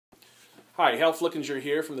Hi, Hal Flickinger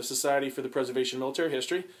here from the Society for the Preservation of Military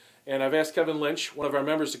History, and I've asked Kevin Lynch, one of our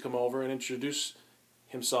members, to come over and introduce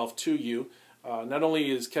himself to you. Not only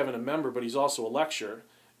is Kevin a member, but he's also a lecturer,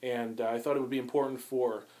 and I thought it would be important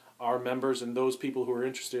for our members and those people who are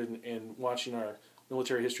interested in watching our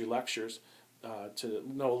military history lectures to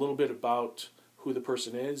know a little bit about who the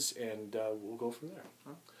person is, and we'll go from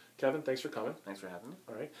there. Kevin, thanks for coming. Thanks for having me.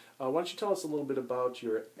 All right. Why don't you tell us a little bit about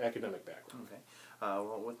your academic background? Okay.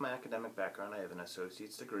 Well, with my academic background, I have an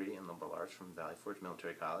associate's degree in liberal arts from Valley Forge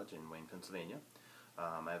Military College in Wayne, Pennsylvania.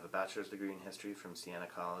 I have a bachelor's degree in history from Siena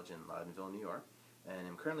College in Loudonville, New York, and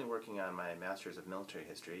I'm currently working on my master's of military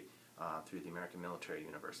history through the American Military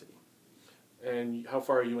University. And how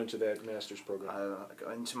far are you into that master's program?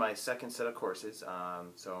 Into my second set of courses.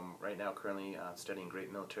 So I'm right now currently studying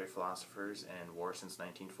great military philosophers and war since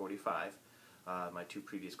 1945. My two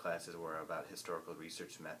previous classes were about historical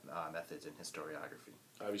research methods and historiography.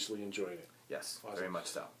 Obviously enjoying it. Yes, awesome. Very much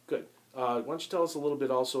so. Good. Why don't you tell us a little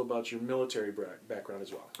bit also about your military background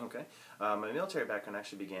as well? Okay. My military background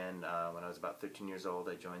actually began when I was about 13 years old.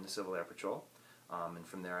 I joined the Civil Air Patrol, and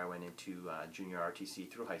from there I went into junior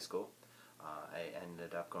RTC through high school. I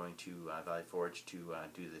ended up going to Valley Forge to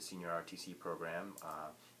do the senior RTC program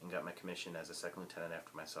and got my commission as a second lieutenant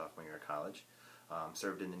after my sophomore year of college.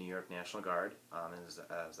 Served in the New York National Guard as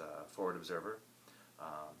a forward observer.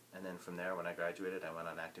 And then from there, when I graduated, I went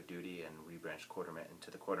on active duty and rebranched into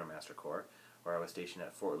the Quartermaster Corps, where I was stationed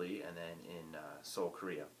at Fort Lee and then in Seoul,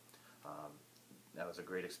 Korea. That was a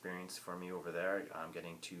great experience for me over there,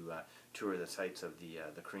 getting to tour the sites of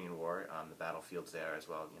the Korean War, the battlefields there as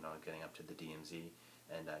well, getting up to the DMZ,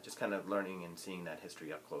 and just kind of learning and seeing that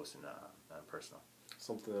history up close and personal.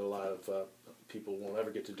 Something that a lot of people won't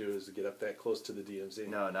ever get to do is to get up that close to the DMZ.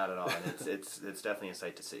 No, not at all. And it's definitely a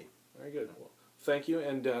sight to see. Very good. Well, thank you.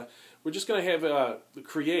 And we're just going to have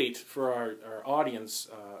create for our audience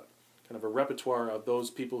kind of a repertoire of those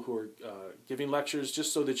people who are giving lectures,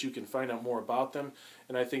 just so that you can find out more about them.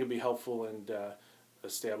 And I think it'd be helpful in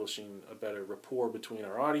establishing a better rapport between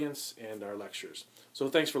our audience and our lecturers. So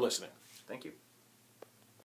thanks for listening. Thank you.